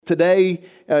today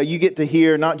you get to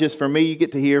hear, not just from me, you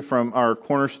get to hear from our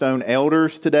Cornerstone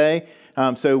elders today.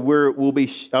 So we'll be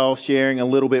all sharing a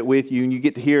little bit with you, and you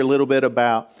get to hear a little bit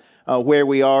about where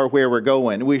we are, where we're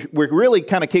going. We're really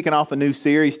kind of kicking off a new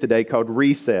series today called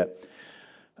Reset.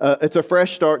 It's a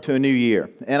fresh start to a new year.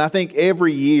 And I think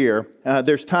every year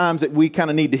there's times that we kind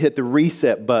of need to hit the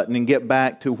reset button and get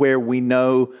back to where we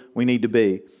know we need to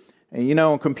be. And you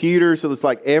know, on computers, so it's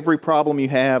like every problem you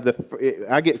have,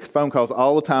 I get phone calls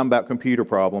all the time about computer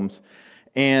problems.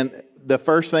 And the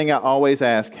first thing I always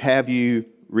ask, have you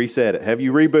reset it? Have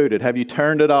you rebooted? Have you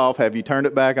turned it off? Have you turned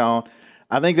it back on?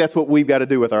 I think that's what we've got to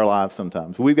do with our lives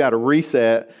sometimes. We've got to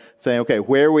reset, saying, okay,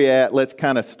 where are we at? Let's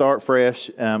kind of start fresh.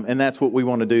 And that's what we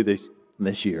want to do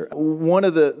this year. One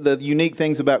of the unique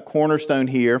things about Cornerstone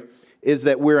here is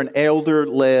that we're an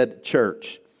elder-led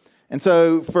church. And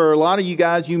so for a lot of you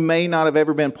guys, you may not have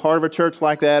ever been part of a church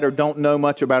like that or don't know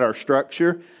much about our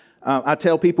structure. I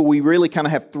tell people we really kind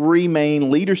of have three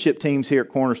main leadership teams here at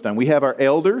Cornerstone. We have our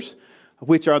elders,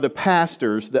 which are the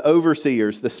pastors, the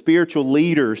overseers, the spiritual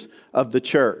leaders of the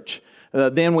church.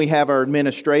 Then we have our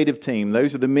administrative team.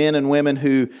 Those are the men and women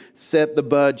who set the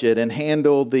budget and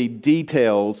handle the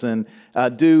details and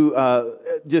do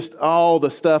just all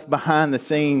the stuff behind the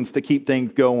scenes to keep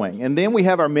things going. And then we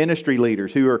have our ministry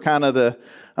leaders who are kind of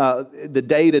the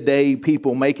day-to-day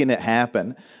people making it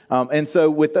happen. And so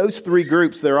with those three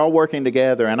groups, they're all working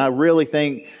together. And I really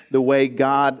think the way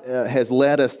God has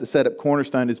led us to set up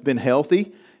Cornerstone has been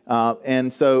healthy.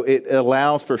 And so it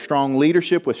allows for strong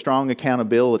leadership with strong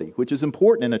accountability, which is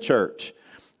important in a church.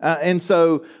 And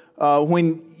so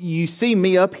when you see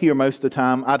me up here most of the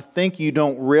time, I think you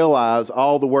don't realize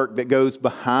all the work that goes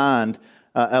behind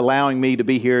allowing me to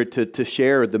be here to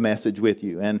share the message with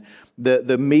you. And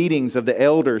the meetings of the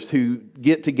elders who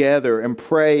get together and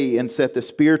pray and set the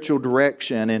spiritual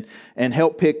direction and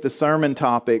help pick the sermon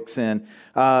topics and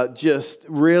just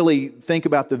really think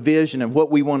about the vision and what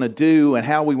we want to do and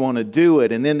how we want to do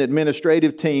it. And then the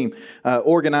administrative team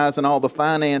organizing all the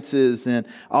finances and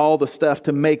all the stuff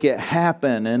to make it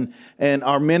happen. And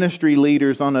our ministry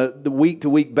leaders on the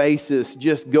week-to-week basis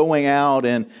just going out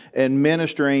and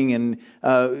ministering and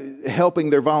helping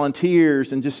their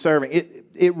volunteers and just serving.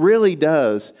 It really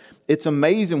does. It's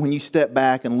amazing when you step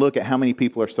back and look at how many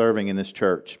people are serving in this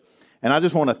church. And I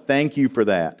just want to thank you for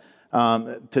that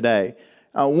today.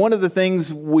 One of the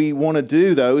things we want to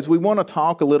do, though, is we want to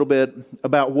talk a little bit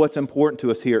about what's important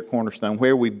to us here at Cornerstone,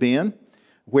 where we've been,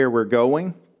 where we're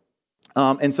going.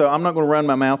 And so I'm not going to run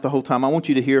my mouth the whole time. I want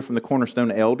you to hear from the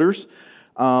Cornerstone elders.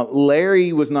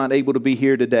 Larry was not able to be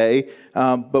here today,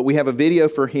 but we have a video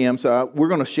for him. So we're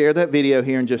going to share that video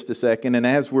here in just a second. And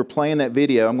as we're playing that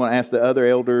video, I'm going to ask the other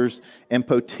elders and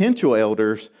potential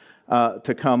elders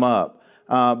to come up.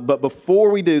 But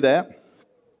before we do that,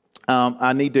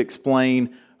 I need to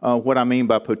explain what I mean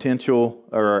by potential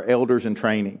or elders in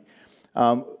training.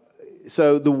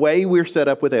 So the way we're set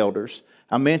up with elders,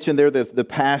 I mentioned they're the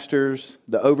pastors,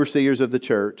 the overseers of the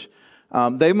church.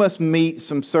 They must meet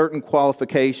some certain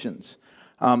qualifications.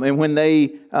 And when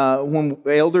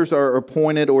elders are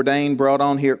appointed, ordained, brought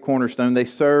on here at Cornerstone, they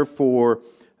serve for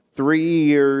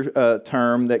 3-year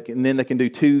term, and then they can do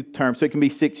 2 terms, so it can be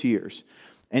 6 years.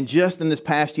 And just in this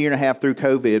past year and a half through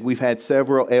COVID, we've had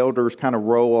several elders kind of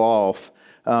roll off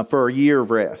for a year of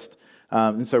rest.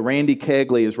 And so Randy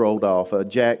Kegley has rolled off.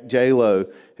 Jack J-Lo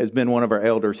has been one of our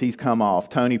elders. He's come off.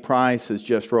 Tony Price has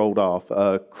just rolled off.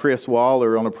 Chris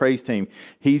Waller on the praise team,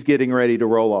 he's getting ready to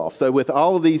roll off. So with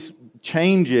all of these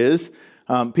changes,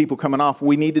 people coming off,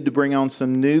 we needed to bring on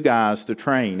some new guys to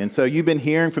train. And so you've been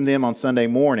hearing from them on Sunday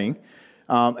morning.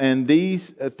 And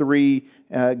these 3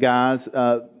 guys,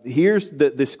 here's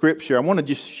the scripture. I want to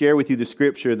just share with you the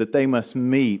scripture that they must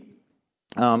meet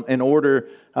in order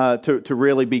to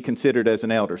really be considered as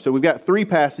an elder. So we've got 3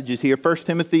 passages here. 1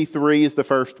 Timothy 3 is the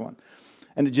first one.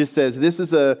 And it just says, this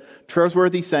is a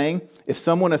trustworthy saying. If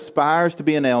someone aspires to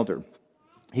be an elder,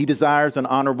 he desires an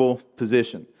honorable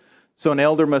position. So an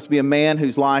elder must be a man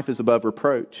whose life is above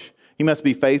reproach. He must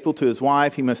be faithful to his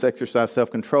wife. He must exercise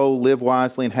self-control, live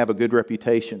wisely, and have a good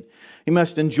reputation. He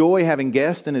must enjoy having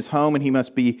guests in his home, and he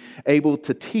must be able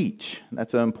to teach.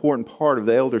 That's an important part of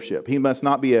the eldership. He must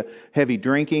not be a heavy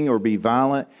drinking or be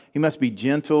violent. He must be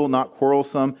gentle, not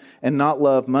quarrelsome, and not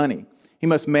love money. He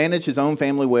must manage his own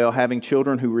family well, having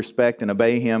children who respect and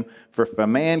obey him. For if a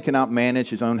man cannot manage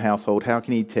his own household, how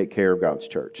can he take care of God's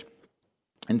church?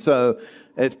 And so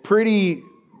it's pretty...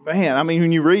 Man, I mean,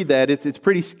 when you read that, it's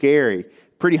pretty scary,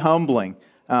 pretty humbling.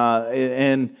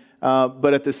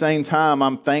 But at the same time,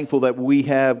 I'm thankful that we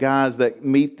have guys that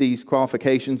meet these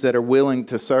qualifications that are willing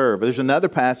to serve. There's another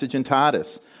passage in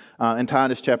Titus in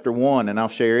Titus chapter 1, and I'll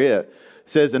share it. It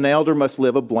says, an elder must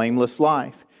live a blameless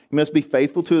life. He must be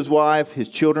faithful to his wife. His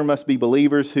children must be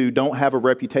believers who don't have a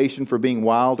reputation for being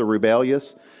wild or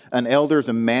rebellious. An elder is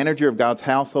a manager of God's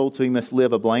household, so he must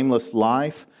live a blameless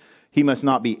life. He must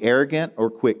not be arrogant or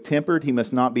quick-tempered. He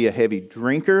must not be a heavy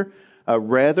drinker.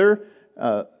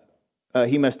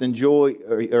 He must enjoy,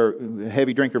 or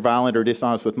heavy drinker, violent, or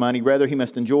dishonest with money. Rather, he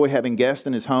must enjoy having guests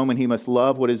in his home, and he must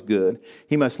love what is good.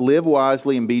 He must live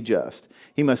wisely and be just.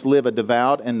 He must live a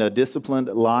devout and a disciplined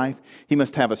life. He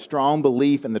must have a strong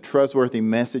belief in the trustworthy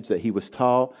message that he was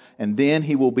taught, and then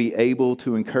he will be able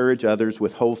to encourage others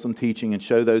with wholesome teaching and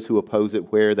show those who oppose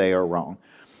it where they are wrong.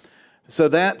 So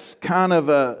that's kind of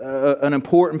an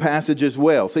important passage as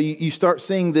well. So you start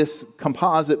seeing this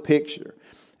composite picture.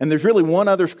 And there's really one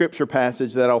other scripture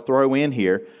passage that I'll throw in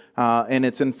here, and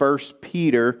it's in 1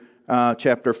 Peter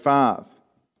chapter 5.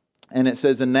 And it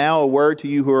says, and now a word to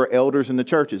you who are elders in the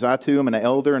churches. I too am an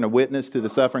elder and a witness to the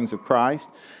sufferings of Christ,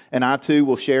 and I too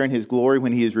will share in his glory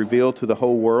when he is revealed to the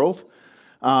whole world.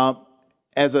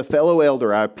 As a fellow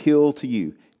elder, I appeal to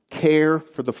you. Care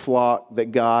for the flock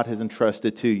that God has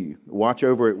entrusted to you. Watch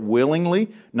over it willingly,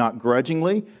 not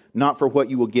grudgingly, not for what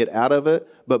you will get out of it,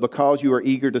 but because you are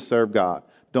eager to serve God.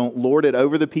 Don't lord it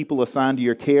over the people assigned to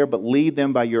your care, but lead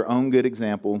them by your own good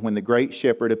example. When the great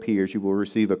shepherd appears, you will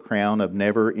receive a crown of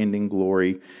never-ending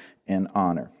glory and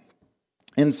honor.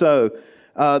 And so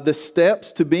the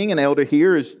steps to being an elder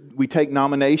here is we take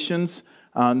nominations.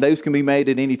 Those can be made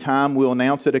at any time. We'll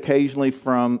announce it occasionally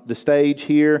from the stage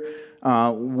here.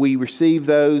 We receive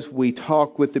those. We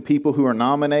talk with the people who are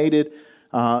nominated.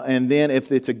 And then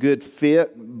if it's a good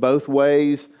fit both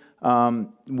ways,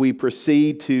 we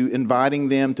proceed to inviting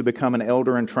them to become an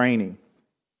elder in training.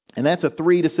 And that's a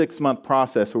 3 to 6 month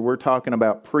process where we're talking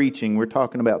about preaching, we're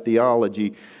talking about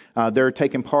theology. They're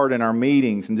taking part in our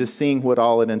meetings and just seeing what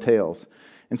all it entails.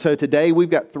 And so today we've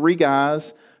got 3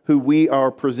 guys who we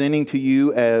are presenting to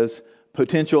you as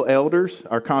potential elders.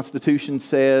 Our Constitution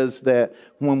says that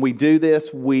when we do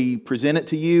this, we present it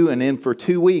to you, and then for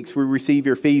 2 weeks we receive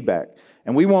your feedback.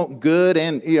 And we want good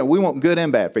and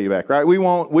bad feedback, right? We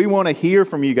want to hear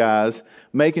from you guys,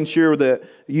 making sure that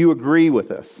you agree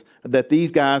with us, that these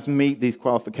guys meet these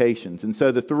qualifications. And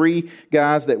so the 3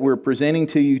 guys that we're presenting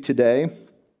to you today,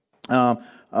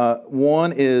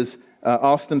 one is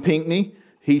Austin Pinkney.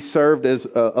 He served as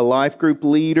a life group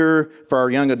leader for our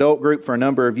young adult group for a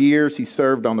number of years. He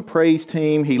served on the praise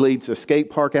team. He leads a skate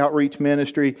park outreach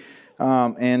ministry.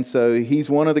 And so he's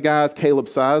one of the guys. Caleb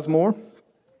Sizemore.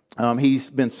 He's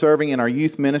been serving in our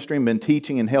youth ministry and been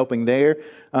teaching and helping there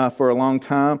for a long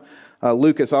time.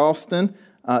 Lucas Austin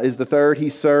is the third. He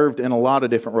served in a lot of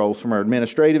different roles, from our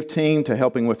administrative team to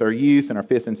helping with our youth and our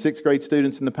 5th and 6th grade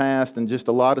students in the past, and just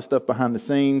a lot of stuff behind the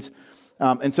scenes.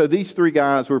 And so these 3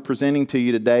 guys we're presenting to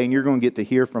you today, and you're going to get to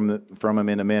hear from them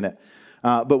in a minute.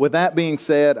 But with that being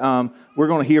said, we're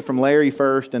going to hear from Larry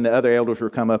first, and the other elders will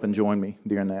come up and join me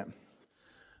during that.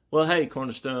 Well, hey,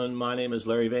 Cornerstone, my name is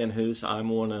Larry Van Hoos. I'm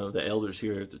one of the elders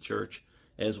here at the church,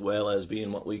 as well as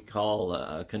being what we call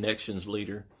a connections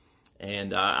leader.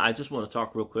 And I just want to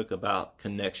talk real quick about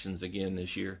connections again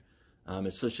this year.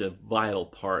 It's such a vital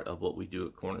part of what we do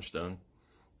at Cornerstone.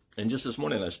 And just this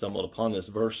morning I stumbled upon this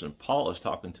verse, and Paul is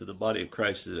talking to the body of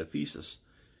Christ at Ephesus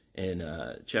in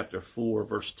chapter 4,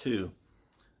 verse 2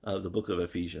 of the book of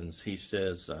Ephesians. He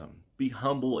says, be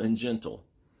humble and gentle.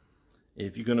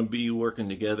 If you're going to be working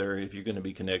together, if you're going to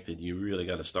be connected, you really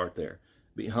got to start there.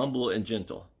 Be humble and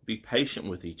gentle. Be patient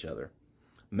with each other.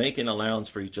 Make an allowance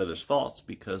for each other's faults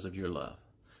because of your love.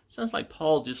 Sounds like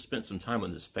Paul just spent some time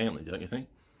with his family, don't you think?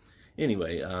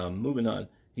 Anyway, moving on.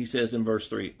 He says in verse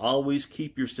 3, always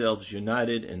keep yourselves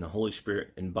united in the Holy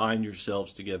Spirit and bind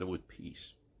yourselves together with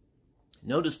peace.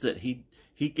 Notice that he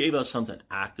gave us something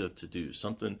active to do,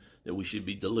 something that we should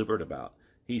be deliberate about.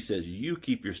 He says, you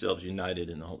keep yourselves united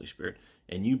in the Holy Spirit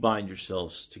and you bind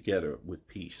yourselves together with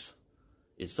peace.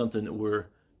 It's something that we're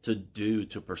to do,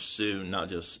 to pursue, not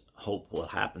just hope will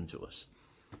happen to us.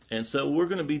 And so we're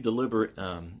going to be deliberate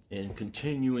in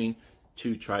continuing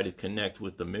to try to connect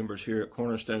with the members here at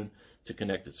Cornerstone, to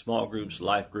connect with small groups,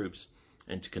 life groups,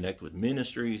 and to connect with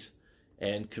ministries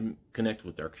and connect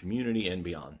with our community and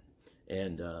beyond.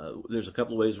 And there's a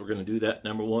couple of ways we're going to do that.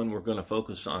 Number one, we're going to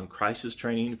focus on crisis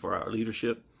training for our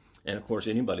leadership. And of course,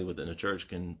 anybody within the church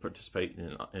can participate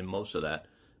in most of that.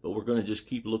 But we're going to just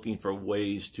keep looking for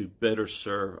ways to better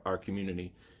serve our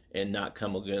community and not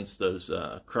come against those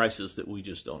crises that we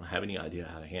just don't have any idea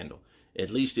how to handle.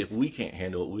 At least if we can't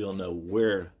handle it, we'll know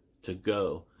where to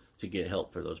go to get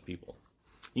help for those people.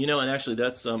 You know, and actually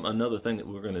that's another thing that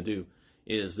we're going to do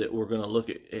is that we're going to look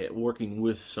at working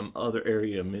with some other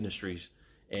area ministries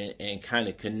and kind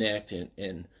of connect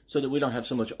and so that we don't have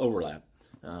so much overlap.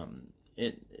 And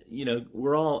we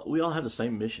all have the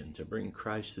same mission to bring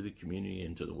Christ to the community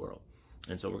and to the world,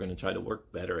 and so we're going to try to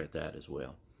work better at that as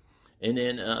well. And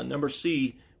then number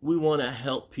C, we want to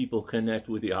help people connect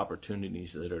with the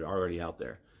opportunities that are already out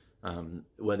there.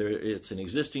 Whether it's an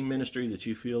existing ministry that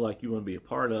you feel like you want to be a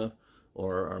part of,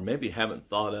 or maybe haven't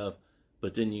thought of,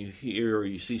 but then you hear or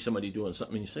you see somebody doing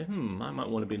something and you say, I might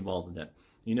want to be involved in that.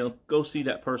 Go see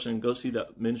that person, go see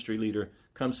that ministry leader,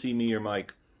 come see me or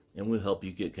Mike, and we'll help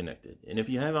you get connected. And if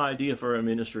you have an idea for a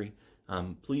ministry,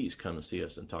 please come and see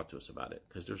us and talk to us about it,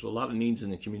 because there's a lot of needs in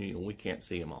the community and we can't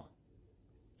see them all.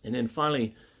 And then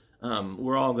finally,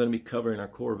 we're all going to be covering our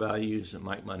core values, and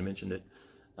Mike might have mentioned it.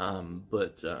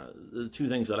 But the two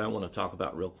things that I want to talk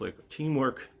about real quick are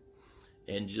teamwork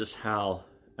and just how,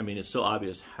 it's so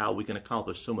obvious how we can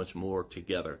accomplish so much more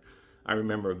together. I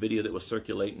remember a video that was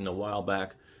circulating a while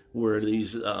back where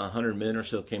these 100 men or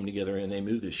so came together and they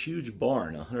moved this huge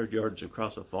barn 100 yards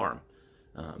across a farm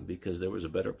because there was a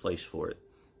better place for it.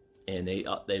 And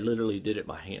they literally did it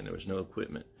by hand. There was no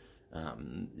equipment.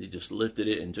 They just lifted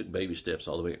it and took baby steps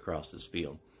all the way across this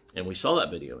field. And we saw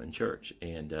that video in church.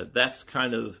 And that's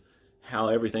kind of how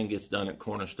everything gets done at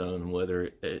Cornerstone,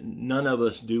 whether none of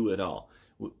us do it all.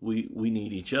 We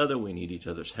need each other. We need each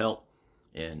other's help.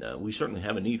 And we certainly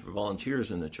have a need for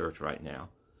volunteers in the church right now.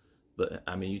 But,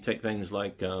 you take things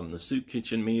like the soup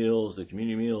kitchen meals, the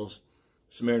community meals,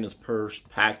 Samaritan's Purse,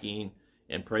 packing,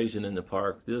 and praising in the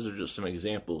park. Those are just some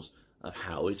examples of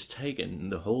how it's taken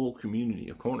the whole community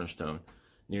of Cornerstone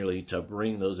nearly to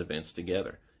bring those events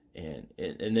together. And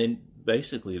then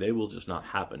basically they will just not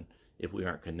happen if we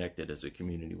aren't connected as a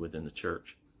community within the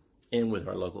church and with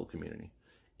our local community.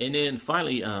 And then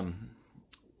finally,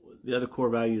 the other core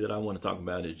value that I want to talk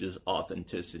about is just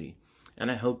authenticity. And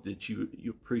I hope that you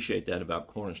appreciate that about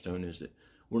Cornerstone, is that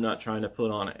we're not trying to put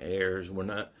on airs. We're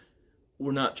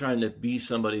not trying to be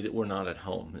somebody that we're not at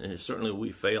home. And certainly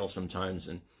we fail sometimes,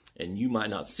 and you might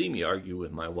not see me argue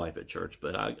with my wife at church,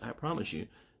 but I promise you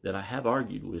that I have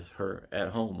argued with her at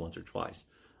home once or twice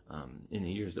in the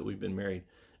years that we've been married.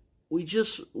 We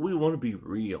want to be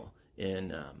real.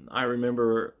 And I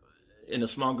remember in a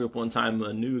small group one time,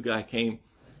 a new guy came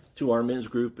to our men's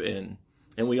group, and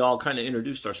we all kind of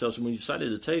introduced ourselves, and we decided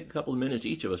to take a couple of minutes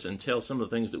each of us and tell some of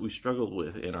the things that we struggled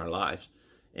with in our lives.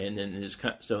 And then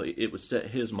so it would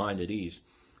set his mind at ease.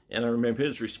 And I remember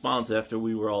his response after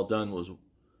we were all done was,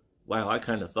 wow, I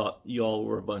kind of thought you all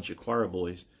were a bunch of choir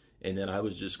boys, and then I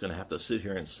was just going to have to sit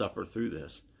here and suffer through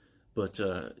this. But,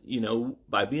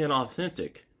 by being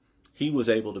authentic, he was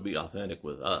able to be authentic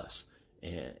with us,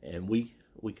 and we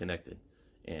connected.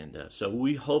 And so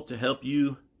we hope to help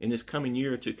you in this coming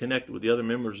year to connect with the other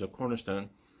members of Cornerstone,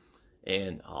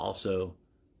 and also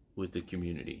with the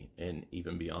community and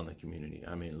even beyond the community.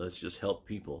 Let's just help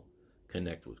people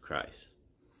connect with Christ.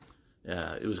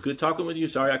 It was good talking with you.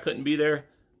 Sorry I couldn't be there,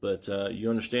 but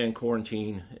you understand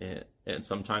quarantine, and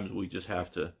sometimes we just have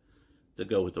to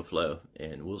go with the flow,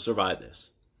 and we'll survive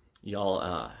this.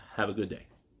 Y'all have a good day.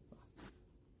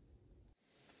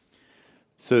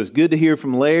 So it's good to hear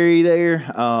from Larry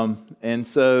there, and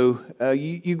so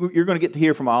you're going to get to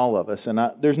hear from all of us, and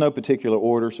there's no particular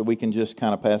order, so we can just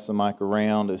kind of pass the mic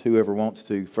around to whoever wants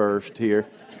to first here.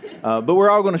 But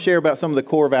we're all going to share about some of the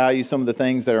core values, some of the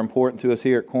things that are important to us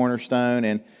here at Cornerstone,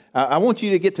 and I want you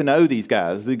to get to know these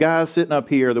guys. The guys sitting up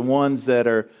here are the ones that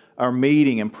are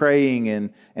meeting and praying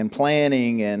and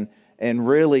planning and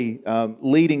really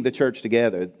leading the church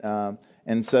together.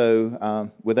 And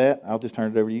so with that, I'll just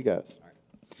turn it over to you guys.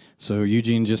 So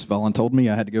Eugene just voluntold me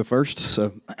I had to go first.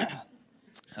 So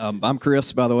I'm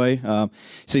Chris, by the way.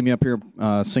 See me up here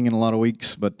singing a lot of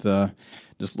weeks, but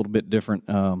just a little bit different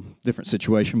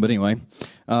situation. But anyway,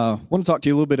 I want to talk to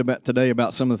you a little bit about today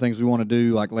about some of the things we want to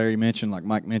do, like Larry mentioned, like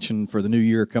Mike mentioned, for the new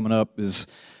year coming up. Is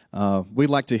we'd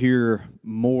like to hear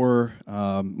more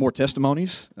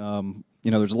testimonies.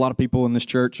 There's a lot of people in this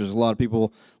church. There's a lot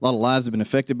of lives have been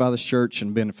affected by this church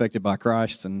and been affected by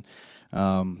Christ, and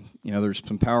there's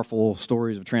some powerful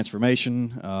stories of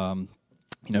transformation.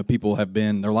 People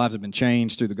their lives have been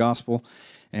changed through the gospel,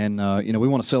 and we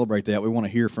want to celebrate that. We want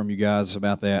to hear from you guys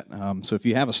about that. So if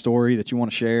you have a story that you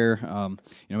want to share,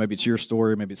 maybe it's your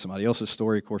story, maybe it's somebody else's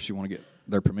story. Of course, you want to get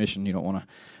their permission. You don't want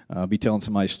to be telling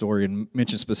somebody's story and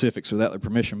mention specifics without their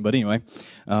permission. But anyway,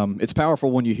 it's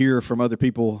powerful when you hear from other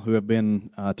people who have been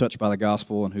touched by the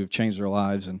gospel and who have changed their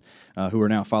lives and who are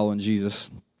now following Jesus.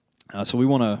 So we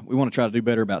want to try to do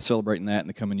better about celebrating that in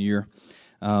the coming year.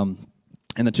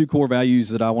 And the two core values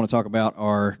that I want to talk about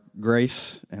are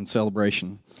grace and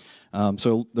celebration.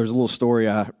 So there's a little story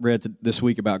I read this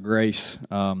week about Grace,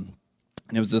 and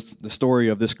it was the story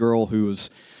of this girl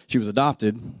she was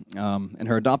adopted, and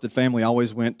her adopted family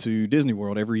always went to Disney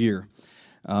World every year.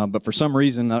 But for some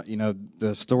reason,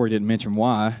 the story didn't mention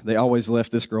why, they always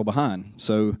left this girl behind.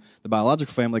 So the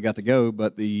biological family got to go,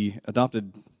 but the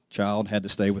adopted child had to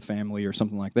stay with family or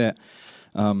something like that.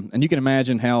 And you can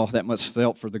imagine how that must have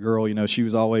felt for the girl. She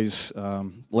was always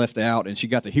left out, and she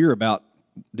got to hear about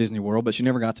Disney World, but she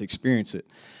never got to experience it.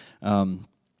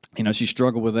 She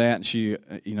struggled with that, and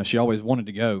she always wanted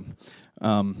to go.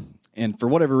 And for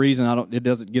whatever reason, it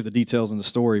doesn't give the details in the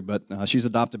story, but she's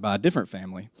adopted by a different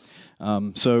family.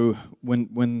 So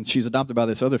when she's adopted by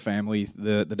this other family,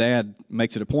 the dad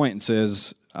makes it a point and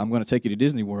says, I'm going to take you to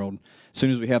Disney World. As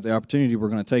soon as we have the opportunity, we're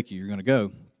going to take you. You're going to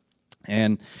go.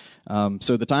 And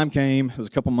so the time came. It was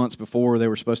a couple months before they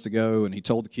were supposed to go, and he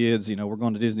told the kids, we're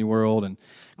going to Disney World. And,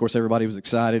 of course, everybody was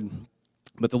excited.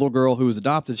 But the little girl who was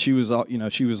adopted, she was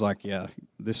like, yeah,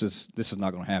 this is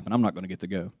not going to happen. I'm not going to get to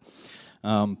go.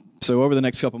 So over the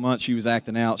next couple months, she was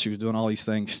acting out. She was doing all these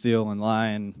things still and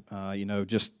lying,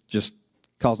 just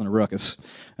causing a ruckus.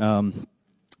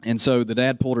 And so the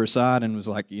dad pulled her aside and was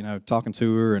like, talking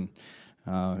to her and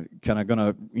kind of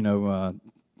going to,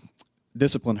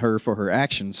 discipline her for her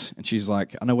actions. And she's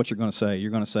like, I know what you're going to say.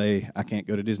 You're going to say, I can't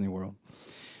go to Disney World.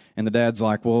 And the dad's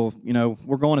like, well,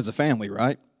 we're going as a family,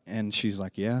 right? And she's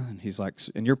like, yeah. And he's like,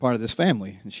 and you're part of this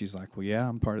family. And she's like, well, yeah,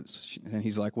 I'm part of this. And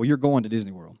he's like, well, you're going to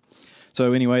Disney World.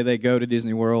 So anyway, they go to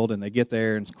Disney World, and they get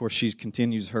there, and of course she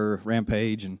continues her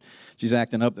rampage, and she's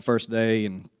acting up the first day,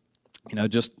 and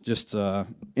just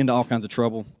into all kinds of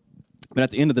trouble. But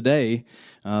at the end of the day,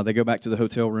 they go back to the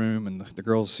hotel room, and the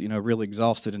girl's really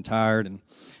exhausted and tired,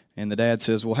 and the dad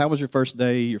says, well, how was your first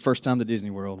day, your first time to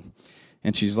Disney World?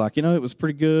 And she's like, it was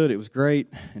pretty good, it was great.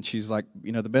 And she's like,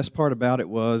 the best part about it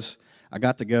was I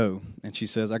got to go. And she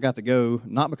says, I got to go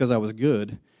not because I was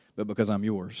good, but because I'm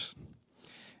yours.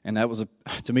 And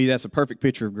to me, that's a perfect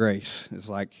picture of grace. It's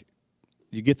like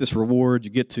you get this reward,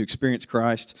 you get to experience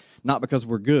Christ, not because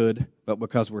we're good, but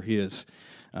because we're His.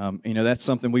 That's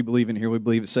something we believe in here. We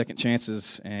believe in second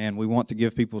chances, and we want to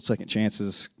give people second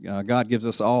chances. God gives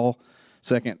us all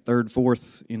second, third,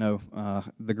 fourth.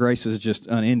 The grace is just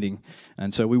unending,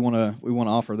 and so we want to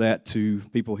offer that to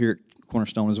people here at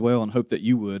Cornerstone as well, and hope that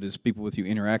you would, as people with you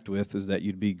interact with, is that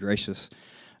you'd be gracious.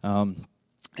 And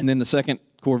then the second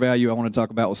core value I want to talk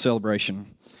about was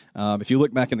celebration. If you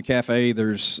look back in the cafe,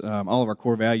 there's all of our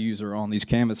core values are on these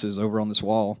canvases over on this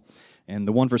wall. And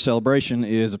the one for celebration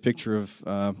is a picture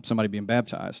of somebody being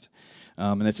baptized.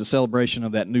 And it's a celebration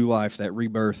of that new life, that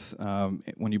rebirth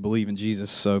when you believe in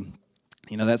Jesus. So,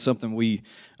 that's something we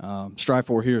strive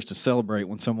for here, is to celebrate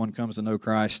when someone comes to know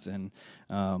Christ and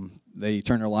they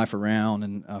turn their life around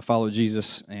and follow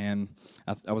Jesus. And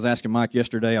I was asking Mike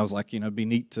yesterday, I was like, it'd be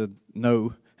neat to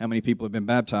know how many people have been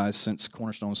baptized since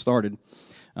Cornerstone started.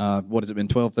 What has it been,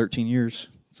 12, 13 years,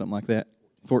 something like that?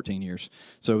 14 years.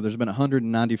 So there's been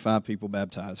 195 people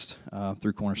baptized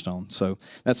through Cornerstone. So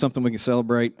that's something we can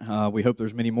celebrate. We hope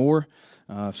there's many more.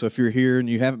 So if you're here and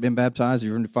you haven't been baptized,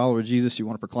 you're a follower of Jesus, you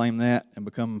want to proclaim that and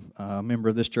become a member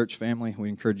of this church family, we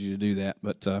encourage you to do that.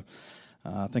 But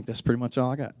I think that's pretty much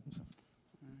all I got.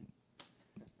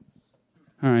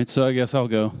 All right, so I guess I'll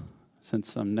go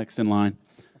since I'm next in line.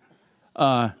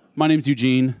 My name's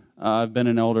Eugene. I've been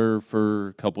an elder for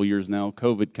a couple years now.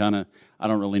 COVID I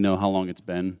don't really know how long it's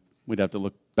been. We'd have to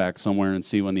look back somewhere and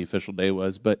see when the official day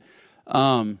was. But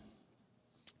my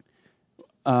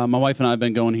wife and I have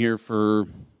been going here for,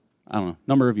 a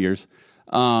number of years.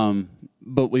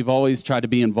 But we've always tried to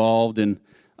be involved in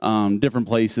different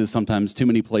places, sometimes too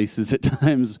many places at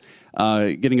times,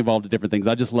 getting involved in different things.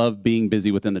 I just love being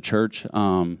busy within the church.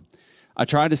 I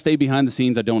try to stay behind the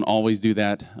scenes. I don't always do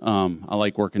that. I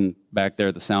like working back there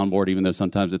at the soundboard, even though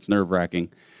sometimes it's nerve-wracking.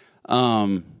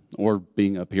 Or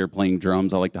being up here playing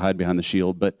drums. I like to hide behind the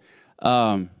shield. But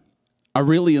I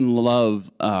really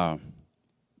love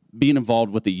being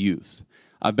involved with the youth.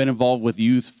 I've been involved with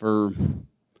youth for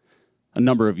a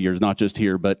number of years, not just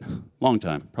here, but long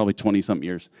time, probably 20-something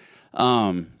years.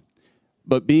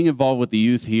 But being involved with the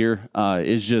youth here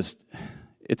is just,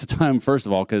 it's a time, first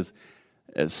of all, because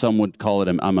as some would call it,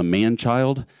 I'm a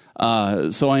man-child.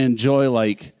 So I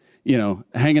enjoy,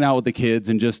 hanging out with the kids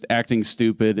and just acting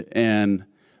stupid,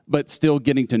 but still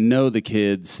getting to know the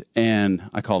kids. And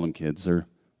I call them kids. To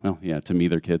me,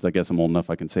 they're kids. I guess I'm old enough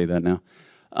I can say that now.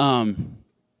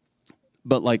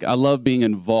 But, I love being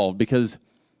involved because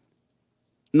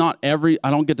I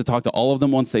don't get to talk to all of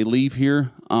them once they leave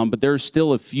here, but there's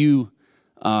still a few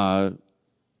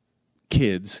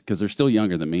kids, because they're still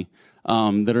younger than me,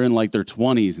 that are in their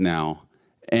 20s now,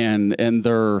 and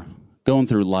they're going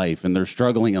through life and they're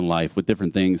struggling in life with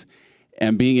different things,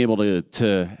 and being able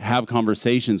to have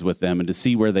conversations with them and to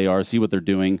see where they are, see what they're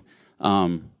doing,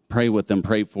 pray with them,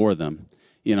 pray for them,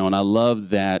 and I love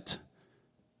that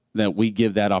we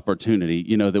give that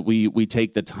opportunity, that we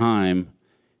take the time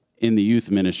in the youth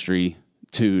ministry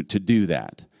to do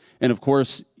that. And of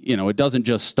course, it doesn't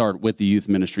just start with the youth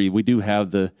ministry. We do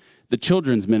have the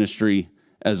children's ministry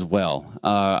as well.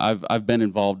 I've been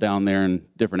involved down there in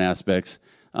different aspects.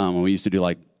 We used to do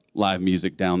like live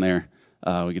music down there.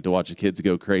 We get to watch the kids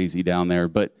go crazy down there.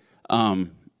 But I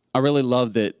really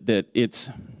love that it's,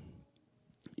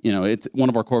 it's one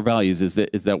of our core values is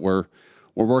that we're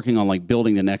working on like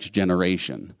building the next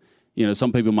generation.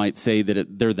 Some people might say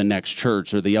that they're the next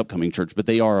church or the upcoming church, but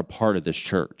they are a part of this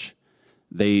church.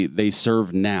 They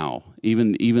serve now.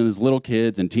 Even as little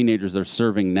kids and teenagers, they're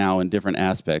serving now in different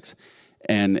aspects,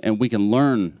 and we can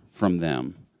learn from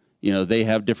them. They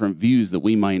have different views that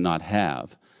we might not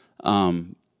have.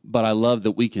 But I love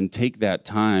that we can take that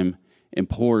time and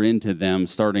pour into them,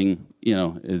 starting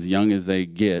as young as they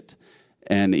get,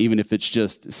 and even if it's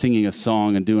just singing a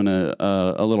song and doing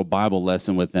a little Bible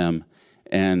lesson with them,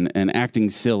 and acting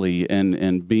silly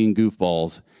and being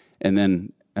goofballs, and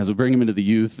then as we bring them into the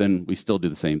youth, then we still do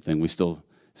the same thing. We still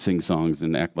sing songs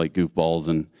and act like goofballs,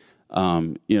 and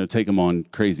take them on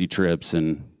crazy trips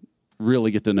and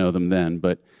really get to know them then.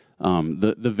 But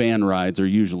the van rides are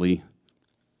usually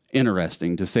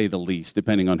interesting, to say the least,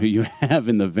 depending on who you have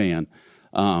in the van.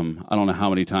 I don't know how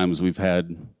many times we've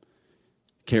had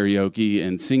karaoke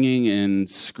and singing and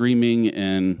screaming,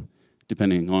 and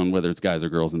depending on whether it's guys or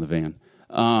girls in the van.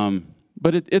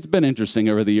 But it's been interesting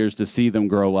over the years to see them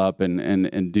grow up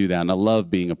and do that. And I love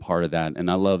being a part of that. And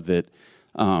I love that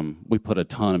we put a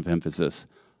ton of emphasis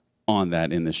on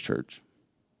that in this church.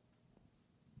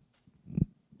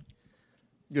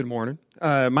 Good morning.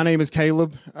 My name is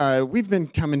Caleb. We've been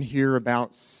coming here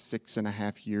about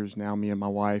 6.5 years now, me and my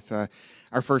wife.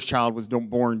 Our first child was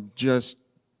born just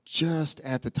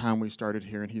at the time we started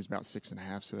here, and he's about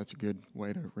 6.5, so that's a good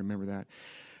way to remember that.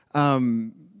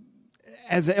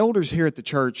 As elders here at the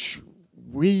church,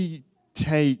 we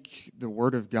take the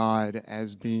Word of God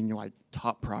as being like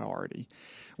top priority.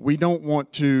 We don't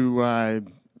want to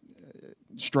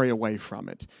stray away from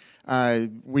it.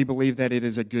 We believe that it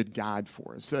is a good guide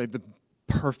for us, the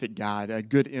perfect guide, a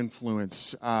good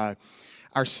influence. Our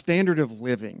standard of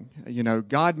living,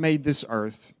 God made this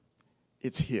earth.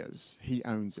 It's His. He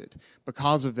owns it.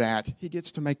 Because of that, He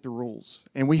gets to make the rules.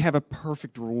 And we have a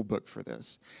perfect rule book for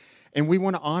this. And we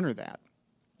want to honor that.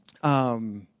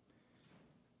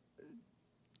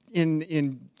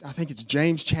 In I think it's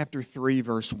James chapter 3,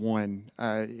 verse 1,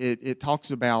 it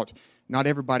talks about not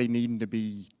everybody needing to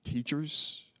be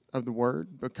teachers of the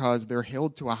Word because they're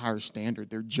held to a higher standard.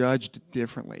 They're judged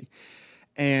differently.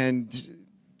 And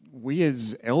we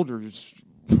as elders,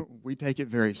 we take it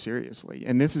very seriously.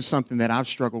 And this is something that I've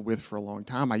struggled with for a long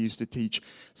time. I used to teach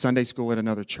Sunday school at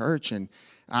another church, and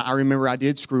I remember I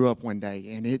did screw up one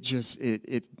day, and it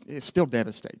still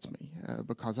devastates me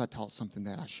because I taught something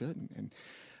that I shouldn't.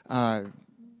 And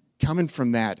coming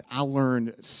from that, I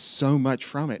learned so much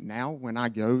from it. Now when I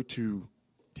go to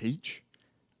teach,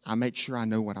 I make sure I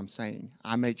know what I'm saying.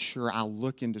 I make sure I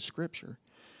look into Scripture.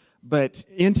 But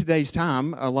in today's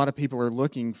time, a lot of people are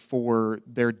looking for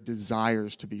their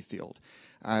desires to be filled.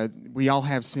 We all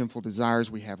have sinful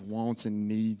desires. We have wants and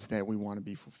needs that we want to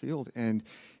be fulfilled. And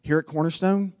here at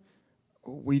Cornerstone,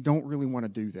 we don't really want to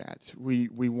do that. We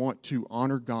want to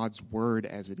honor God's Word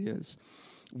as it is.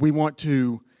 We want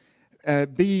to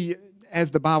be,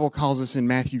 as the Bible calls us in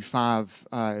Matthew 5,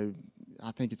 I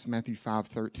think it's Matthew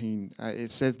 5:13, it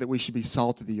says that we should be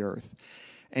salt of the earth.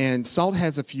 And salt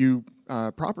has a few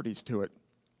properties to it.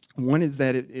 One is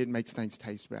that it makes things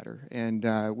taste better, and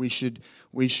we should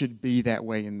be that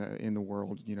way in the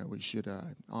world. We should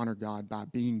honor God by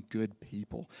being good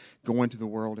people, going to the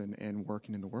world and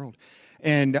working in the world.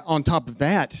 And on top of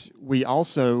that, we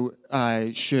also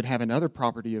should have another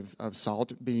property of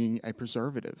salt, being a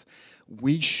preservative.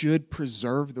 We should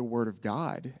preserve the Word of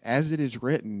God as it is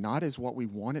written, not as what we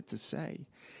want it to say.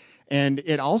 And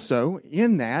it also,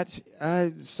 in that,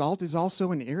 salt is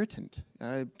also an irritant.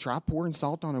 Try pouring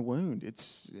salt on a wound.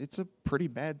 It's a pretty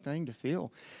bad thing to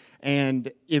feel.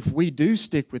 And if we do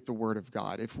stick with the Word of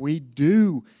God, if we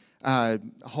do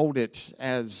hold it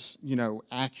as,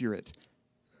 accurate,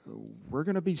 we're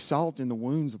going to be salt in the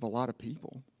wounds of a lot of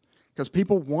people. Because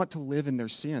people want to live in their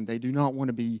sin. They do not want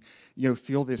to be,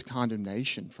 feel this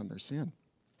condemnation from their sin.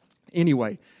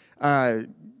 Anyway,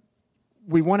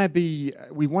 we want to be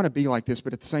like this,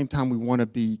 but at the same time, we want to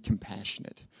be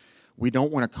compassionate. We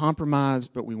don't want to compromise,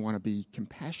 but we want to be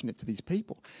compassionate to these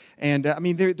people. And I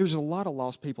mean, there's a lot of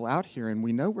lost people out here, and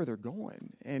we know where they're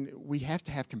going, and we have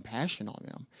to have compassion on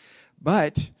them.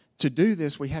 But to do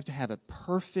this, we have to have a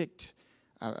perfect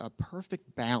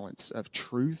balance of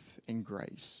truth and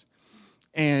grace.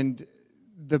 And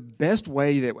the best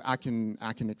way that I can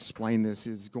explain this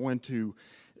is going to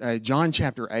John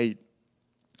chapter 8,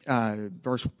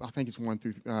 verse, I think it's 1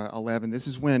 through 11. This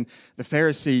is when the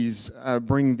Pharisees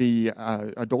bring the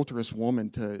adulterous woman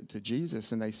to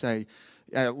Jesus, and they say,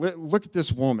 look at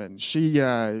this woman.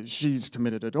 She's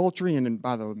committed adultery, and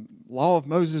by the law of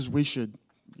Moses, we should,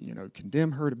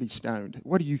 condemn her to be stoned.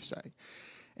 What do you say?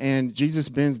 And Jesus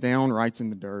bends down, writes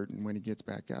in the dirt, and when he gets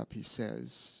back up, he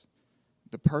says,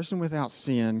 the person without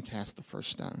sin cast the first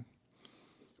stone.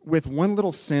 With one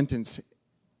little sentence,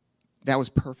 that was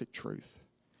perfect truth.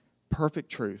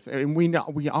 Perfect truth. And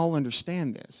we all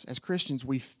understand this. As Christians,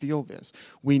 we feel this.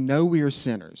 We know we are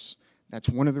sinners. That's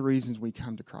one of the reasons we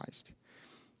come to Christ.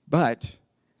 But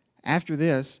after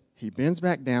this, he bends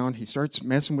back down. He starts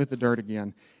messing with the dirt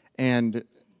again. And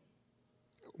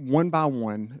one by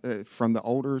one, from the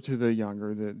older to the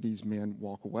younger, these men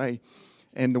walk away.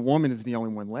 And the woman is the only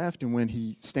one left. And when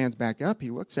he stands back up, he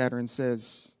looks at her and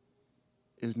says,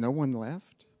 is no one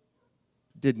left?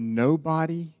 Did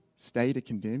nobody stay to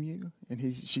condemn you?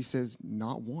 And she says,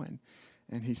 not one.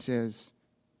 And he says,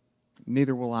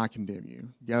 neither will I condemn you.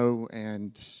 Go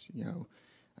and,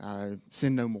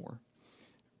 sin no more.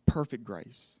 Perfect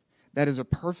grace. That is a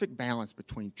perfect balance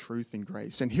between truth and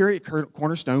grace. And here at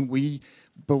Cornerstone, we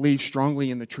believe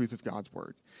strongly in the truth of God's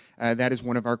Word. That is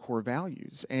one of our core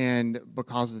values. And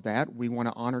because of that, we want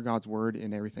to honor God's Word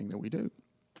in everything that we do.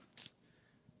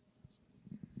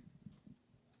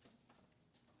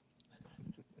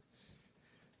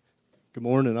 Good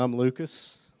morning, I'm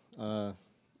Lucas.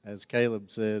 As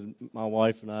Caleb said, my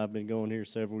wife and I have been going here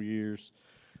several years.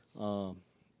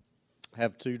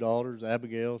 Have two daughters,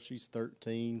 Abigail, she's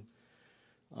 13.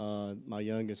 My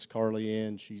youngest, Carly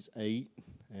Ann, she's 8.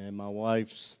 And my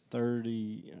wife's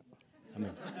 30,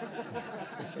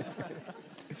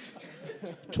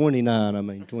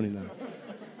 29.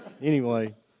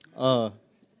 Anyway, I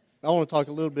want to talk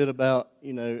a little bit about,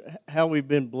 how we've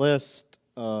been blessed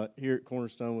here at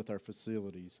Cornerstone with our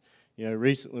facilities.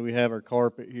 Recently we have our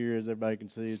carpet here, as everybody can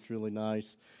see. It's really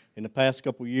nice. In the past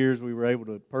couple of years, we were able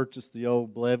to purchase the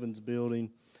old Blevins building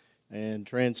and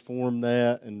transform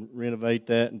that and renovate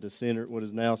that into what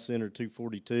is now Center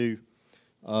 242.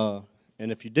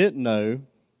 And if you didn't know,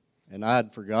 and I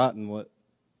had forgotten what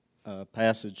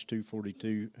passage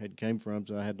 242 had came from,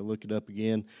 so I had to look it up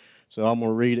again. So I'm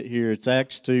going to read it here. It's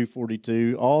Acts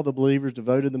 2:42. All the believers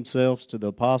devoted themselves to the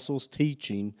apostles'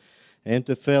 teaching and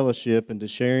to fellowship and to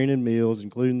sharing in meals,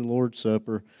 including the Lord's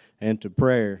Supper, and to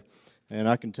prayer. And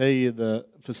I can tell you the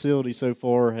facility so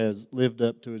far has lived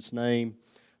up to its name.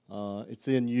 It's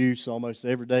in use almost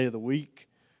every day of the week.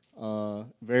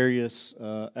 Various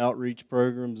outreach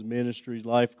programs, ministries,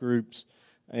 life groups.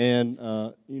 And,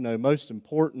 most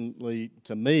importantly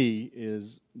to me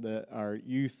is that our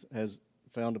youth has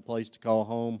found a place to call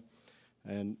home.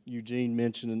 And Eugene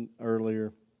mentioned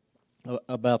earlier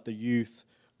about the youth.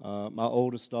 My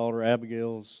oldest daughter,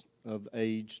 Abigail's of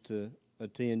age to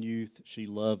attend youth. She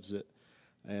loves it.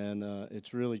 And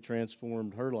it's really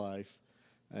transformed her life.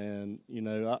 And,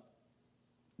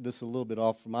 this is a little bit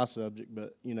off from my subject,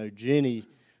 but, Jenny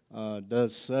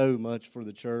does so much for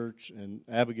the church, and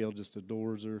Abigail just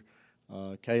adores her.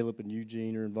 Caleb and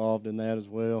Eugene are involved in that as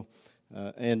well,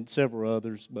 and several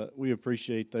others, but we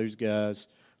appreciate those guys.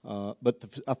 But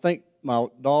I think my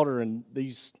daughter and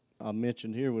these I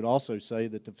mentioned here would also say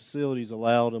that the facilities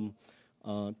allowed them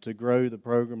to grow the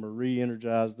program or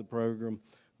re-energize the program,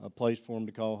 a place for them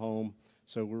to call home.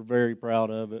 So we're very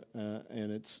proud of it,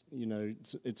 and it's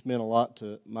meant a lot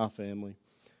to my family.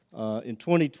 In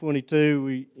 2022,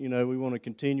 we want to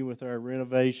continue with our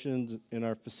renovations in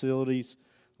our facilities.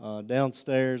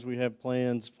 Downstairs, we have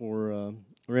plans for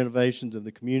renovations of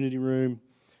the community room,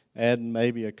 adding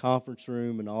maybe a conference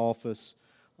room, an office,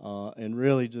 and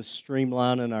really just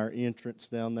streamlining our entrance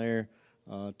down there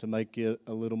to make it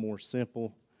a little more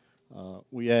simple.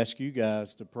 We ask you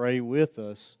guys to pray with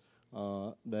us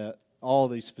that all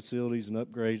these facilities and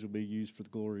upgrades will be used for the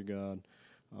glory of God,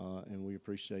 and we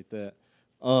appreciate that.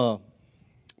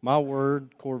 My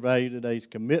word, core value today is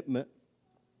commitment.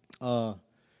 The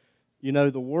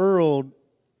world,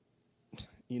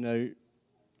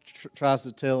 tries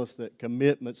to tell us that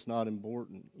commitment's not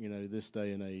important, this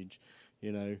day and age.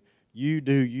 You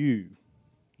do you.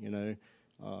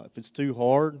 If it's too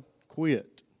hard,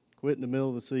 quit. Quit in the middle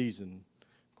of the season.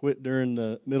 Quit during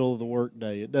the middle of the work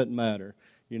day. It doesn't matter.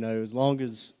 as long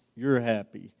as you're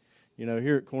happy.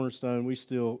 Here at Cornerstone, we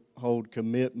still hold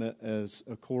commitment as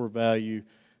a core value,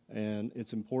 and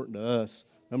it's important to us.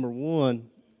 Number one,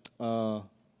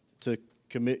 to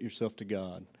commit yourself to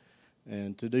God.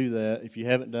 And to do that, if you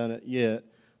haven't done it yet,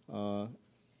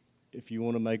 if you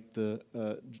want to make the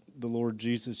Lord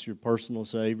Jesus your personal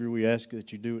Savior, we ask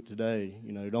that you do it today.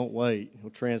 Don't wait. He'll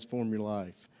transform your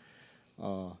life.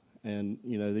 And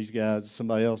these guys,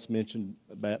 somebody else mentioned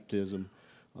baptism.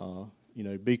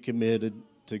 Be committed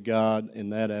to God in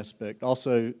that aspect.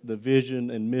 Also, the vision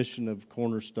and mission of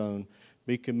Cornerstone.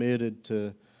 Be committed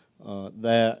to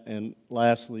that. And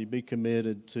lastly, be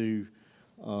committed to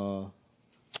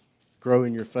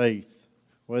growing your faith.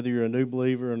 Whether you're a new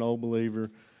believer or an old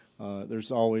believer,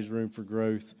 there's always room for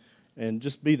growth. And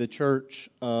just be the church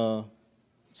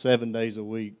 7 days a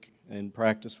week and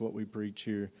practice what we preach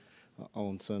here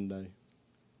on Sunday.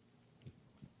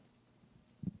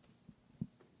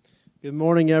 Good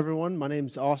morning, everyone. My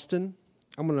name's Austin.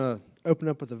 I'm going to open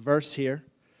up with a verse here.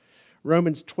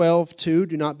 Romans 12:2,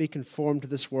 do not be conformed to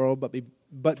this world,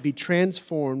 but be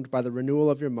transformed by the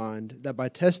renewal of your mind, that by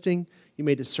testing you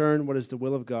may discern what is the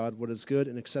will of God, what is good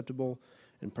and acceptable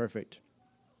and perfect.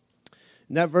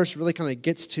 And that verse really kind of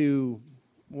gets to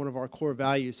one of our core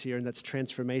values here, and that's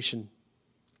transformation.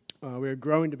 We are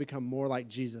growing to become more like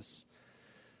Jesus.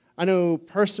 I know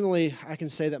personally, I can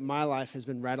say that my life has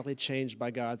been radically changed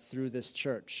by God through this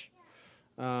church.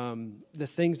 The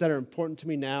things that are important to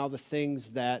me now, the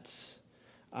things that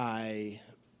I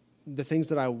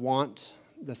want,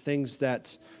 the things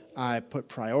that I put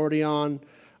priority on,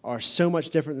 are so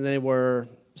much different than they were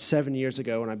 7 years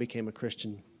ago when I became a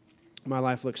Christian. My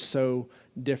life looks so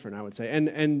different, I would say.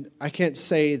 And I can't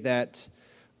say that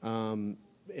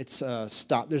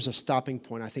there's a stopping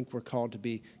point. I think we're called to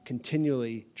be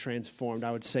continually transformed.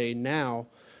 I would say now,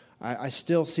 I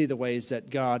still see the ways that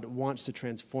God wants to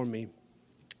transform me.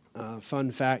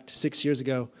 Fun fact, 6 years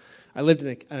ago, I lived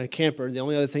in a camper, and the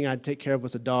only other thing I'd take care of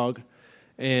was a dog.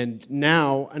 And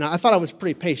now, I thought I was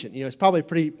pretty patient. It's probably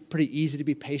pretty easy to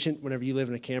be patient whenever you live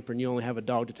in a camper and you only have a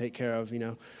dog to take care of,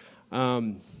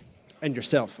 and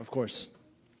yourself, of course.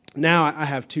 Now I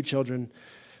have 2 children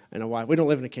and a wife. We don't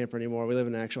live in a camper anymore. We live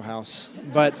in an actual house.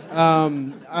 But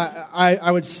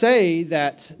I would say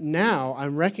that now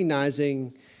I'm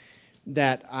recognizing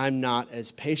that I'm not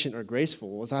as patient or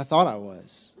graceful as I thought I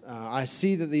was. I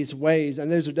see that these ways,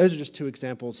 and those are just 2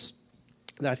 examples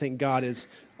that I think God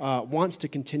wants to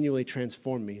continually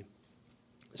transform me.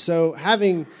 So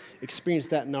having experienced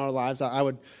that in our lives, I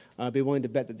would be willing to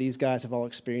bet that these guys have all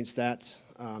experienced that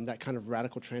kind of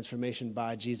radical transformation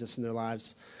by Jesus in their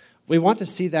lives. We want to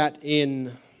see that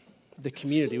in the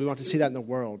community. We want to see that in the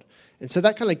world. And so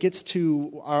that kind of gets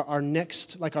to our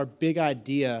next, our big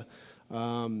idea,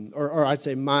 or I'd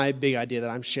say my big idea that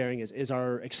I'm sharing is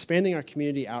expanding our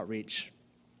community outreach.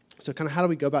 So kind of how do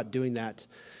we go about doing that?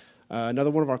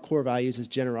 Another one of our core values is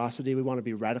generosity. We want to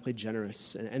be radically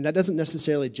generous. And that doesn't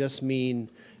necessarily just mean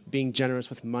being generous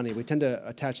with money. We tend to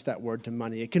attach that word to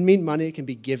money. It can mean money. It can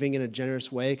be giving in a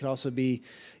generous way. It could also be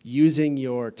using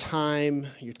your time,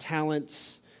 your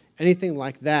talents, anything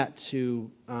like that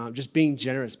to just being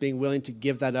generous, being willing to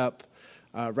give that up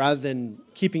rather than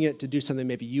keeping it to do something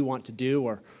maybe you want to do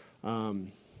or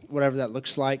whatever that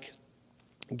looks like.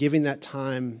 Giving that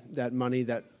time, that money,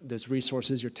 those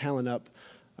resources, your talent up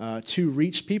to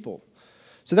reach people.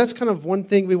 So that's kind of one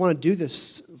thing we want to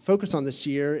focus on this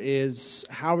year is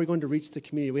how are we going to reach the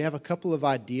community. We have a couple of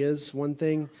ideas. One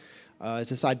thing is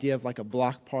this idea of a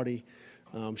block party.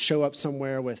 Show up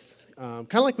somewhere with,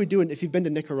 kind of like we do, if you've been to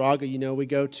Nicaragua, we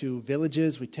go to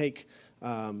villages, we take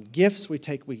gifts,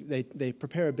 they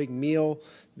prepare a big meal,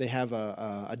 they have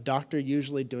a doctor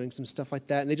usually doing some stuff like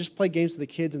that, and they just play games with the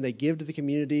kids and they give to the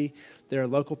community. There are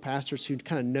local pastors who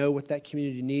kind of know what that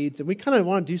community needs, and we kind of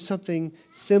want to do something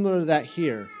similar to that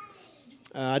here.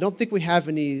 I don't think we have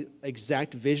any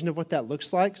exact vision of what that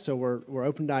looks like, so we're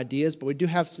open to ideas, but we do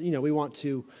have, we want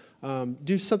to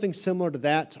do something similar to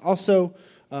that. Also,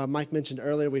 Mike mentioned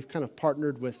earlier, we've kind of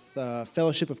partnered with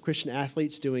Fellowship of Christian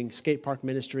Athletes doing skate park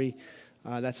ministry.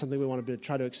 That's something we want to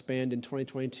try to expand in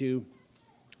 2022.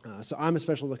 So I'm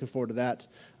especially looking forward to that.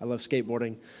 I love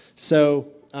skateboarding.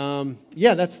 So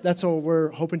that's what we're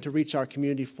hoping to reach our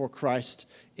community for Christ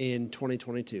in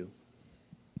 2022.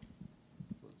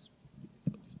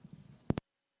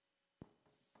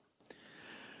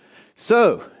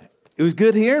 So, it was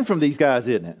good hearing from these guys,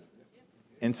 isn't it?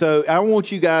 And so, I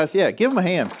want you guys, give them a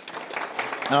hand.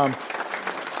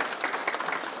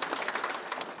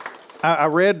 I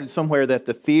read somewhere that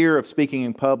the fear of speaking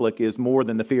in public is more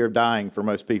than the fear of dying for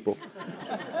most people.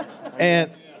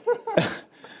 And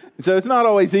So it's not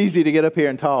always easy to get up here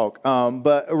and talk,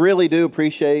 but I really do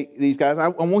appreciate these guys. I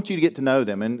want you to get to know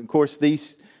them. And, of course,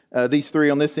 these three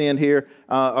on this end here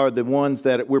are the ones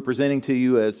that we're presenting to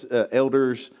you as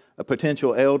elders,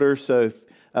 potential elders. So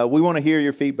we want to hear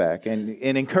your feedback and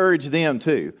encourage them,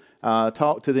 too.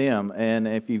 Talk to them. And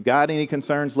if you've got any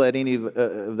concerns, let any of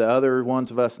the other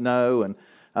ones of us know.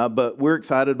 But we're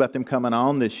excited about them coming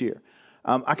on this year.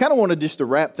 I kind of wanted just to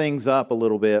wrap things up a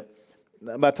little bit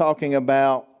by talking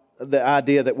about the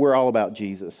idea that we're all about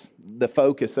Jesus, the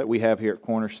focus that we have here at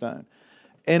Cornerstone.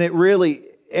 And it really,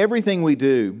 everything we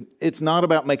do, it's not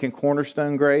about making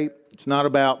Cornerstone great. It's not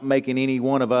about making any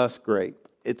one of us great.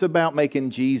 It's about making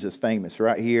Jesus famous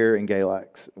right here in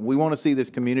Galax. We want to see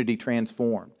this community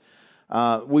transformed.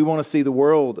 We want to see the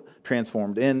world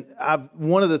transformed. And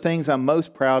one of the things I'm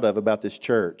most proud of about this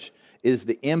church is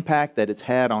the impact that it's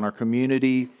had on our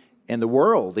community and the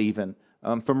world even,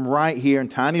 from right here in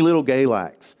tiny little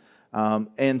Galax.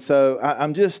 And so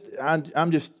I'm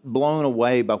just blown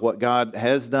away by what God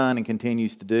has done and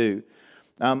continues to do.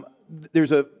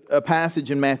 There's a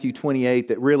passage in Matthew 28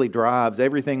 that really drives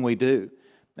everything we do.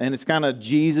 And it's kind of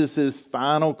Jesus'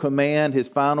 final command, his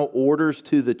final orders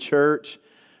to the church.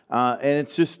 And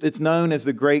it's known as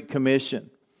the Great Commission.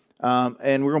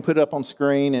 And we're going to put it up on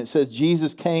screen. And it says,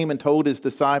 Jesus came and told his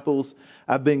disciples,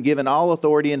 I've been given all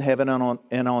authority in heaven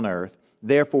and on earth.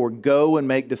 Therefore, go and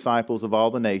make disciples of all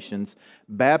the nations,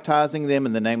 baptizing them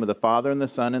in the name of the Father and the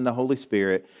Son and the Holy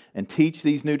Spirit, and teach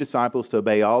these new disciples to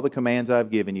obey all the commands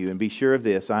I've given you. And be sure of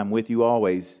this, I'm with you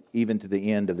always, even to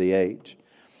the end of the age.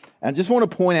 And I just want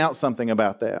to point out something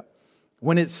about that.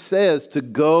 When it says to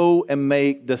go and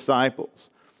make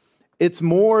disciples, it's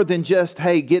more than just,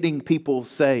 hey, getting people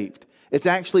saved. It's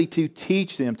actually to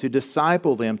teach them, to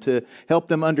disciple them, to help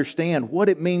them understand what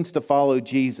it means to follow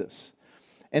Jesus.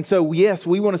 And so, yes,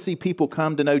 we want to see people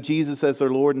come to know Jesus as their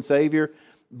Lord and Savior,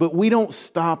 but we don't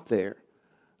stop there.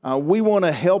 We want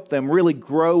to help them really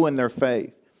grow in their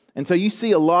faith. And so you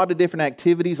see a lot of different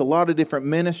activities, a lot of different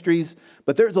ministries,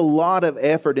 but there's a lot of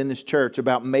effort in this church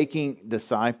about making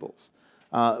disciples.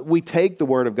 We take the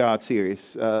Word of God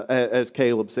serious, as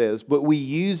Caleb says, but we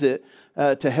use it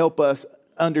to help us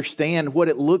understand what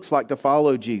it looks like to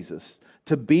follow Jesus,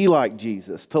 to be like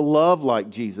Jesus, to love like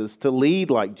Jesus, to lead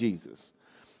like Jesus.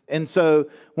 And so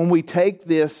when we take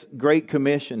this Great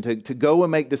Commission to go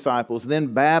and make disciples,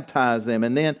 then baptize them,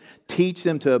 and then teach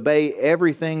them to obey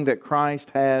everything that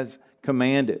Christ has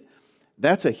commanded,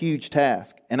 that's a huge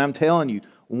task. And I'm telling you,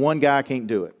 one guy can't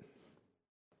do it.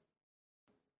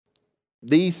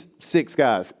 These 6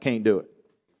 guys can't do it.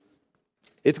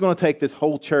 It's going to take this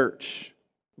whole church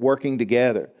working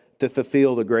together to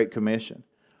fulfill the Great Commission.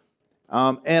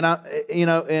 I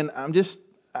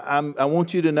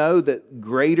want you to know that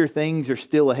greater things are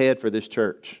still ahead for this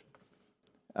church.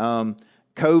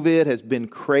 COVID has been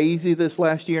crazy this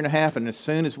last year and a half, and as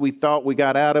soon as we thought we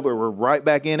got out of it, we're right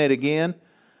back in it again.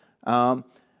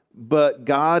 But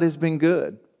God has been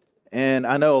good. And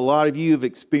I know a lot of you have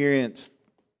experienced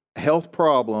health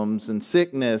problems and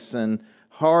sickness and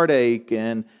heartache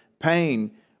and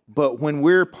pain. But when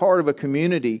we're part of a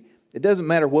community, it doesn't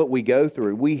matter what we go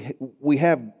through. We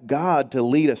have God to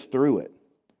lead us through it.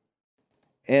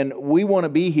 And we want to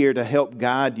be here to help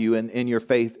guide you in your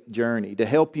faith journey, to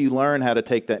help you learn how to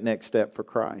take that next step for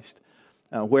Christ,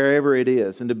 wherever it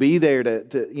is. And to be there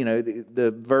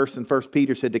the verse in 1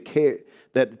 Peter said to care,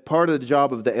 that part of the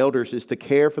job of the elders is to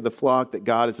care for the flock that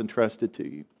God has entrusted to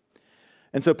you.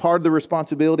 And so part of the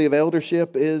responsibility of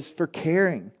eldership is for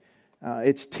caring.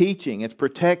 It's teaching, it's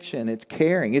protection, it's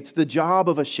caring. It's the job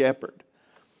of a shepherd.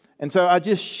 And so I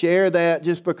just share that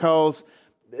just because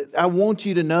I want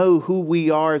you to know who we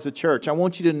are as a church. I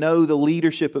want you to know the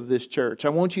leadership of this church. I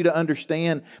want you to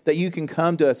understand that you can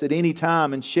come to us at any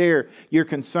time and share your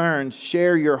concerns,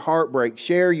 share your heartbreak,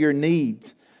 share your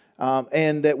needs,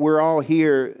 and that we're all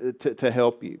here to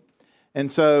help you. And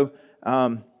so,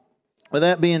 with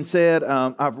that being said,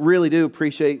 I really do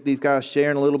appreciate these guys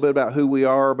sharing a little bit about who we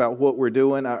are, about what we're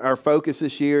doing. Our focus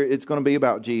this year, it's going to be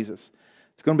about Jesus.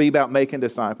 It's going to be about making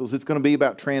disciples. It's going to be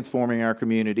about transforming our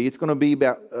community. It's going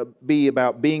to be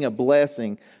about being a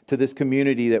blessing to this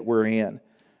community that we're in.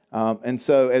 And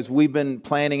so as we've been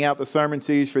planning out the sermon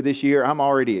series for this year, I'm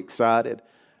already excited.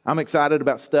 I'm excited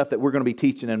about stuff that we're going to be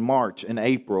teaching in March and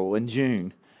April and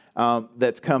June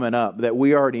that's coming up, that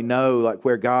we already know like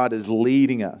where God is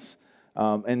leading us.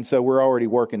 And so we're already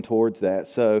working towards that.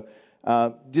 So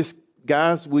just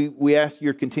guys, we ask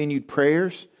your continued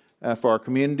prayers for our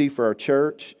community, for our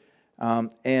church.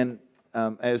 And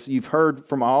as you've heard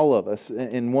from all of us,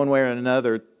 in one way or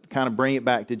another, kind of bring it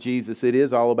back to Jesus. It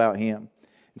is all about Him.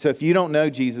 And so if you don't know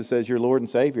Jesus as your Lord and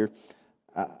Savior,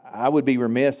 I would be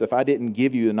remiss if I didn't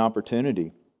give you an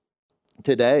opportunity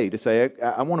today to say,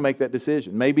 I want to make that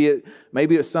decision. Maybe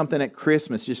it's something at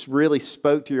Christmas just really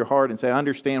spoke to your heart and say, I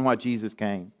understand why Jesus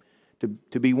came,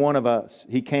 to be one of us.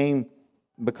 He came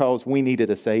because we needed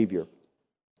a Savior.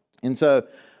 And so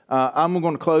I'm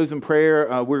going to close in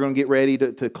prayer. We're going to get ready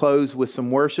to close with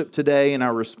some worship today in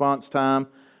our response time.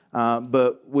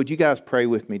 But would you guys pray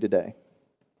with me today?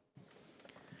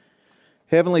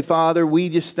 Heavenly Father, we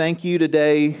just thank you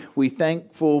today. We're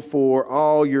thankful for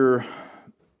all your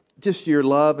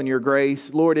love and your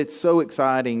grace. Lord, it's so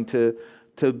exciting to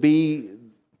be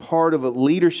part of a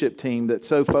leadership team that's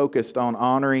so focused on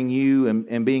honoring you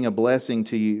and being a blessing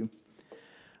to you.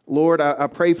 Lord, I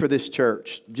pray for this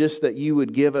church, just that you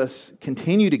would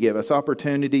continue to give us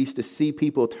opportunities to see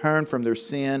people turn from their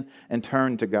sin and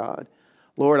turn to God.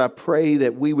 Lord, I pray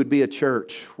that we would be a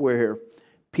church where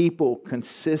people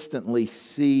consistently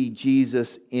see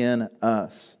Jesus in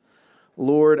us.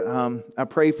 Lord, I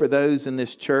pray for those in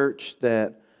this church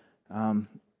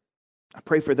I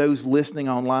pray for those listening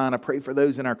online. I pray for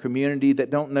those in our community that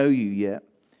don't know you yet.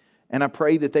 And I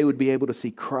pray that they would be able to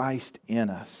see Christ in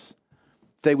us.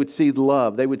 They would see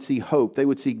love. They would see hope. They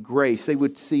would see grace. They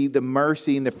would see the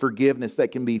mercy and the forgiveness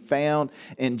that can be found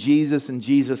in Jesus and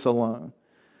Jesus alone.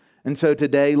 And so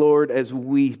today, Lord, as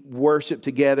we worship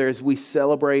together, as we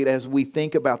celebrate, as we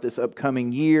think about this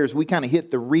upcoming year, as we kind of hit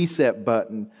the reset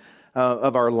button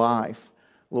of our life,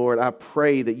 Lord, I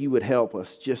pray that you would help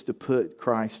us just to put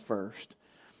Christ first.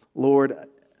 Lord,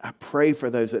 I pray for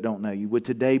those that don't know you. Would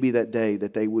today be that day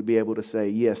that they would be able to say,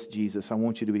 yes, Jesus, I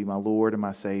want you to be my Lord and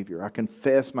my Savior. I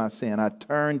confess my sin. I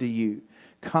turn to you.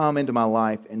 Come into my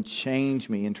life and change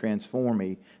me and transform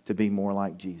me to be more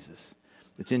like Jesus.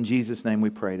 It's in Jesus' name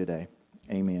we pray today.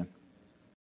 Amen.